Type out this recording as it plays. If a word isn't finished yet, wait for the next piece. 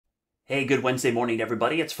Hey, good Wednesday morning,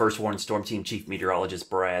 everybody. It's First Warn Storm Team Chief Meteorologist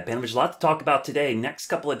Brad. There's a lot to talk about today. Next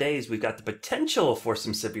couple of days, we've got the potential for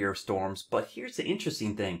some severe storms, but here's the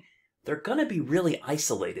interesting thing. They're going to be really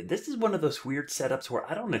isolated. This is one of those weird setups where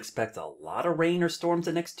I don't expect a lot of rain or storms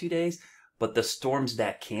the next 2 days, but the storms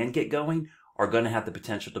that can get going are going to have the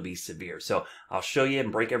potential to be severe. So I'll show you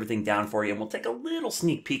and break everything down for you, and we'll take a little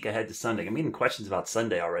sneak peek ahead to Sunday. I'm getting questions about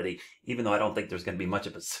Sunday already, even though I don't think there's going to be much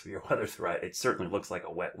of a severe weather threat. It certainly looks like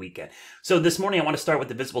a wet weekend. So this morning I want to start with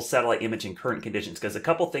the visible satellite image and current conditions because a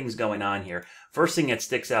couple things going on here. First thing that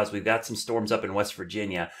sticks out is we've got some storms up in West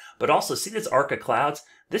Virginia, but also see this arc of clouds?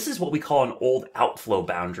 This is what we call an old outflow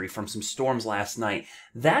boundary from some storms last night.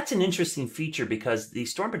 That's an interesting feature because the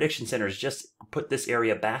Storm Prediction Center has just put this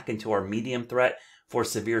area back into our medium threat for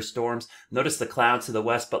severe storms. Notice the clouds to the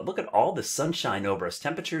west, but look at all the sunshine over us.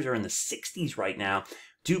 Temperatures are in the 60s right now,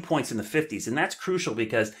 dew points in the 50s, and that's crucial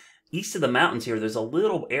because east of the mountains here, there's a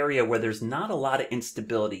little area where there's not a lot of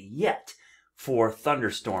instability yet for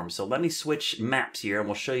thunderstorms. So let me switch maps here and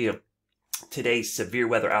we'll show you today's severe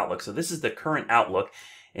weather outlook. So this is the current outlook.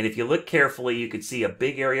 And if you look carefully, you can see a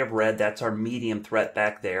big area of red. That's our medium threat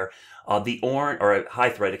back there. The orange, or high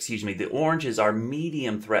threat, excuse me. The orange is our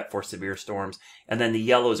medium threat for severe storms. And then the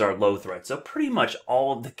yellow is our low threat. So pretty much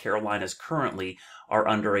all of the Carolinas currently are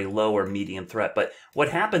under a low or medium threat. But what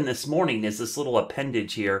happened this morning is this little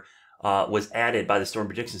appendage here was added by the Storm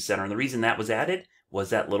Prediction Center. And the reason that was added was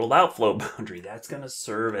that little outflow boundary. That's going to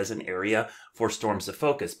serve as an area for storms to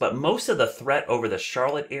focus. But most of the threat over the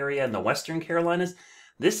Charlotte area and the Western Carolinas,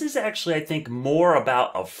 this is actually, I think, more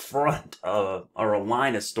about a front or a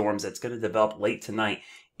line of storms that's going to develop late tonight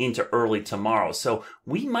into early tomorrow. So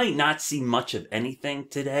we might not see much of anything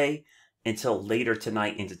today until later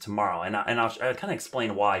tonight into tomorrow. And I'll kind of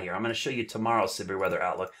explain why here. I'm going to show you tomorrow's severe weather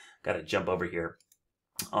outlook. Got to jump over here.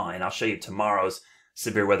 And I'll show you tomorrow's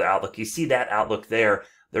severe weather outlook. You see that outlook there.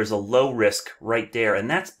 There's a low risk right there. And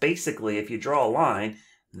that's basically, if you draw a line,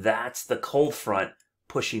 that's the cold front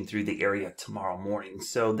pushing through the area tomorrow morning.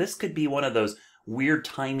 So this could be one of those weird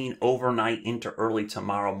timing overnight into early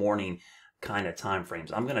tomorrow morning kind of time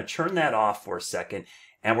frames. I'm going to turn that off for a second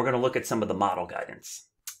and we're going to look at some of the model guidance.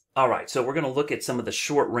 All right, so we're going to look at some of the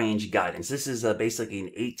short range guidance. This is basically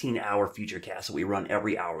an 18-hour futurecast that we run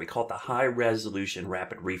every hour. We call it the high resolution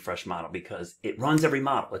rapid refresh model because it runs every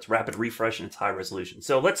model. It's rapid refresh and it's high resolution.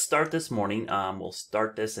 So let's start this morning. We'll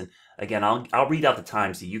start this, and again, I'll read out the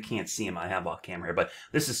times so you can't see them. I have off camera here, but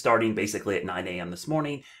this is starting basically at 9 a.m. this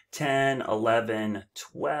morning, 10, 11,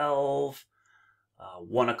 12,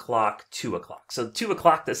 1 o'clock, 2 o'clock. So 2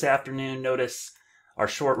 o'clock this afternoon, notice our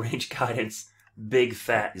short range guidance, big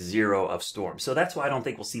fat 0 of storms. So that's why I don't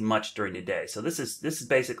think we'll see much during the day. So this is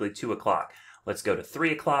basically 2 o'clock. Let's go to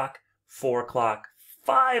 3 o'clock, 4 o'clock,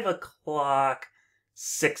 5 o'clock,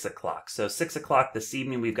 6 o'clock. So 6 o'clock this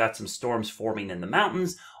evening, we've got some storms forming in the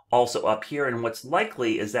mountains, also up here. And what's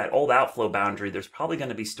likely is that old outflow boundary, there's probably going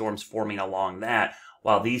to be storms forming along that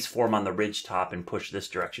while these form on the ridge top and push this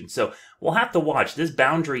direction. So we'll have to watch. This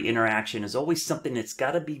boundary interaction is always something that's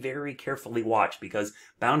got to be very carefully watched because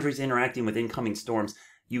boundaries interacting with incoming storms,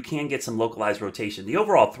 you can get some localized rotation. The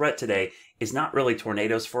overall threat today is not really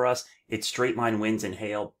tornadoes for us. It's straight line winds and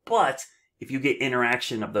hail. But if you get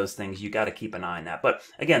interaction of those things, you got to keep an eye on that. But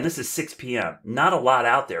again, this is 6 p.m. Not a lot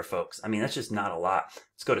out there, folks. I mean, that's just not a lot.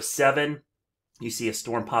 Let's go to 7. You see a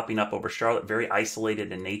storm popping up over Charlotte, very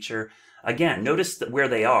isolated in nature. Again, notice where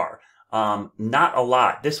they are. Not a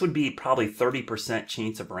lot. This would be probably 30%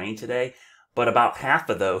 chance of rain today, but about half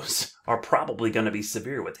of those are probably going to be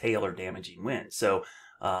severe with hail or damaging wind. So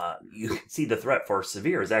you can see the threat for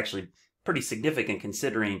severe is actually pretty significant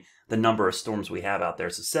considering the number of storms we have out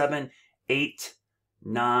there. So 7, 8,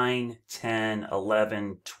 9, 10,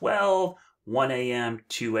 11, 12, 1 a.m.,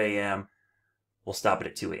 2 a.m. We'll stop it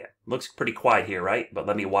at 2 a.m. Looks pretty quiet here, right? But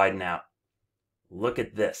let me widen out. Look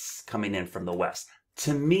at this coming in from the west.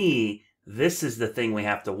 To me, this is the thing we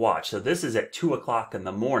have to watch. So this is at 2 o'clock in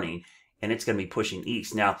the morning, and it's going to be pushing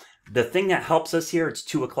east. Now, the thing that helps us here, it's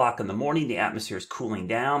 2 o'clock in the morning. The atmosphere is cooling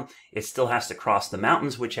down. It still has to cross the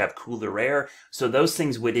mountains, which have cooler air. So those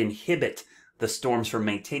things would inhibit the storms from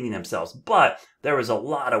maintaining themselves. But there is a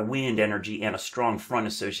lot of wind energy and a strong front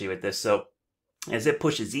associated with this. So as it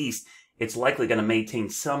pushes east, it's likely going to maintain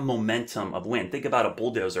some momentum of wind. Think about a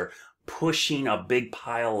bulldozer pushing a big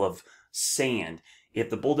pile of sand. If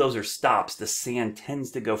the bulldozer stops, the sand tends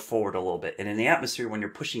to go forward a little bit. And in the atmosphere, when you're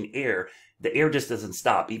pushing air, the air just doesn't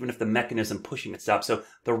stop, even if the mechanism pushing it stops. So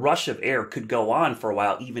the rush of air could go on for a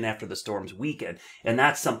while, even after the storms weaken. And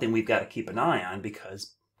that's something we've got to keep an eye on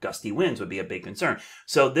because gusty winds would be a big concern.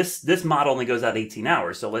 So this model only goes out 18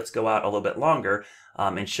 hours. So let's go out a little bit longer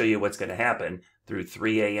and show you what's going to happen through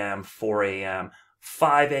 3 a.m., 4 a.m.,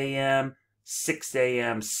 5 a.m., 6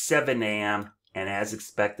 a.m., 7 a.m., and as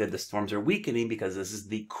expected, the storms are weakening because this is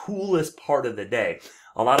the coolest part of the day.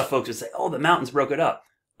 A lot of folks would say, oh, the mountains broke it up.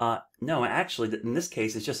 No, actually, in this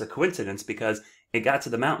case, it's just a coincidence because it got to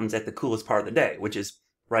the mountains at the coolest part of the day, which is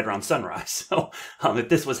right around sunrise. So if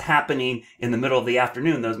this was happening in the middle of the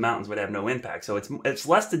afternoon, those mountains would have no impact. So it's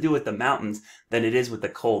less to do with the mountains than it is with the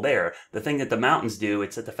cold air. The thing that the mountains do,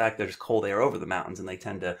 it's at the fact that there's cold air over the mountains, and they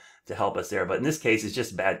tend to help us there. But in this case, it's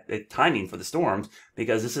just bad timing for the storms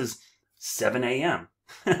because this is 7 a.m.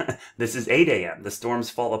 This is 8 a.m. The storms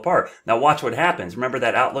fall apart. Now watch what happens. Remember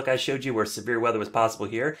that outlook I showed you where severe weather was possible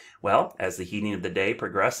here? Well, as the heating of the day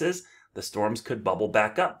progresses, the storms could bubble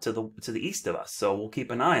back up to the east of us. So we'll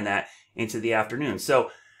keep an eye on that into the afternoon.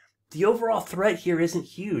 So the overall threat here isn't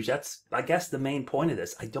huge. That's, I guess, the main point of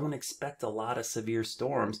this. I don't expect a lot of severe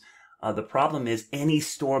storms. The problem is any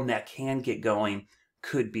storm that can get going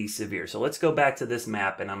could be severe. So let's go back to this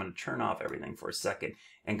map, and I'm going to turn off everything for a second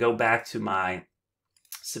and go back to my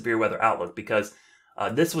severe weather outlook because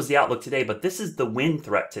this was the outlook today, but this is the wind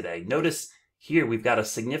threat today. Notice here we've got a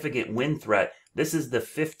significant wind threat. This is the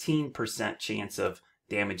 15% chance of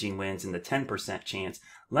damaging winds and the 10% chance.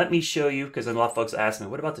 Let me show you, because a lot of folks ask me,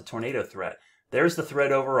 what about the tornado threat? There's the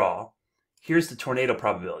threat overall. Here's the tornado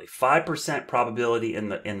probability. 5% probability in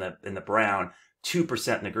the brown,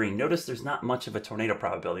 2% in the green. Notice there's not much of a tornado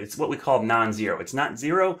probability. It's what we call non-zero. It's not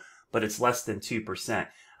zero, but it's less than 2%.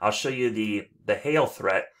 I'll show you the hail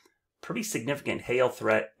threat, pretty significant hail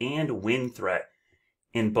threat and wind threat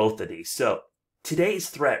in both of these. So today's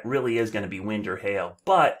threat really is going to be wind or hail,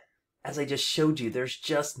 but as I just showed you, there's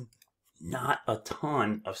just not a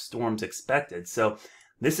ton of storms expected. So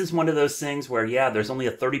this is one of those things where, yeah, there's only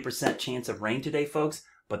a 30% chance of rain today, folks,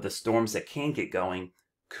 but the storms that can get going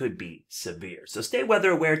could be severe. So stay weather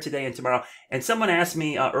aware today and tomorrow. And someone asked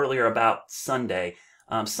me earlier about Sunday.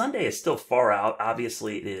 Sunday is still far out.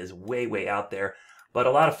 Obviously, it is way, way out there. But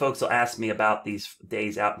a lot of folks will ask me about these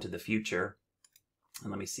days out into the future. And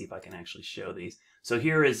let me see if I can actually show these. So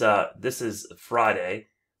here is, this is Friday.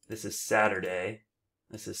 This is Saturday.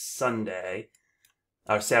 This is Sunday.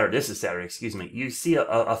 Saturday. This is Saturday, excuse me. You see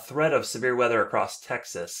a threat of severe weather across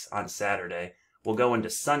Texas on Saturday. We'll go into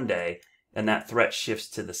Sunday, and that threat shifts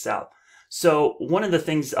to the south. So one of the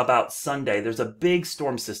things about Sunday, there's a big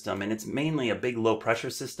storm system, and it's mainly a big low pressure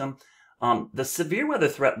system. The severe weather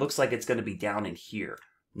threat looks like it's going to be down in here,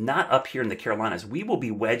 not up here in the Carolinas. We will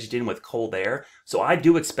be wedged in with cold air, so I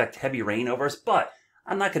do expect heavy rain over us, but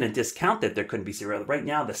I'm not going to discount that there couldn't be severe weather. Right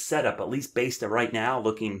now, the setup, at least based on right now,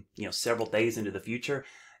 looking several days into the future,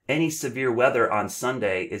 any severe weather on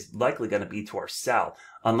Sunday is likely going to be to our south,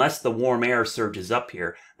 unless the warm air surges up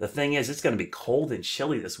here. The thing is, it's going to be cold and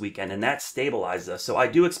chilly this weekend, and that stabilizes us. So I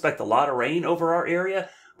do expect a lot of rain over our area,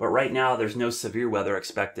 but right now there's no severe weather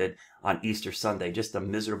expected on Easter Sunday, just a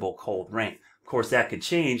miserable cold rain. Of course, that could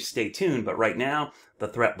change. Stay tuned, but right now, the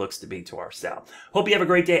threat looks to be to our south. Hope you have a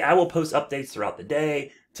great day. I will post updates throughout the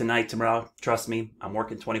day, tonight, tomorrow. Trust me, I'm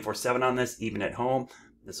working 24/7 on this, even at home.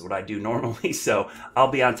 This is what I do normally, so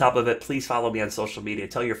I'll be on top of it. Please follow me on social media.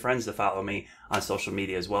 Tell your friends to follow me on social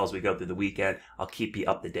media as well as we go through the weekend. I'll keep you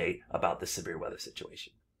up to date about the severe weather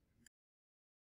situation.